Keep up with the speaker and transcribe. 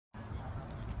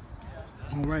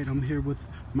All right, I'm here with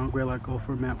Mount Greylock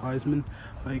golfer Matt Wiseman.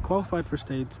 He qualified for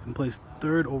states and placed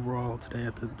third overall today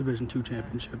at the Division II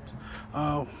Championships.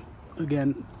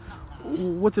 Again,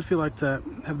 what's it feel like to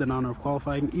have the honor of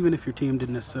qualifying, even if your team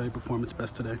didn't necessarily perform its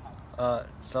best today?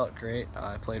 Felt great.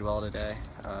 I played well today.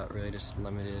 Really just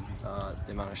limited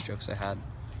the amount of strokes I had.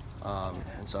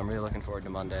 And so I'm really looking forward to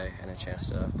Monday and a chance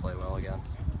to play well again.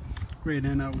 Great,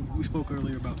 and we spoke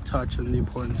earlier about touch and the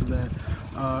importance of that.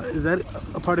 Is that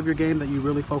a part of your game that you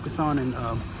really focus on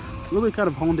and really kind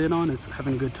of honed in on, is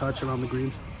having good touch around the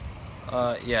greens?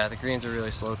 Yeah, the greens are really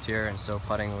sloped here, and so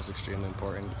putting was extremely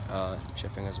important,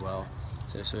 chipping as well.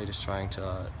 So just trying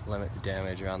to limit the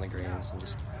damage around the greens and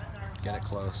just get it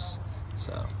close.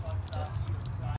 So, yeah.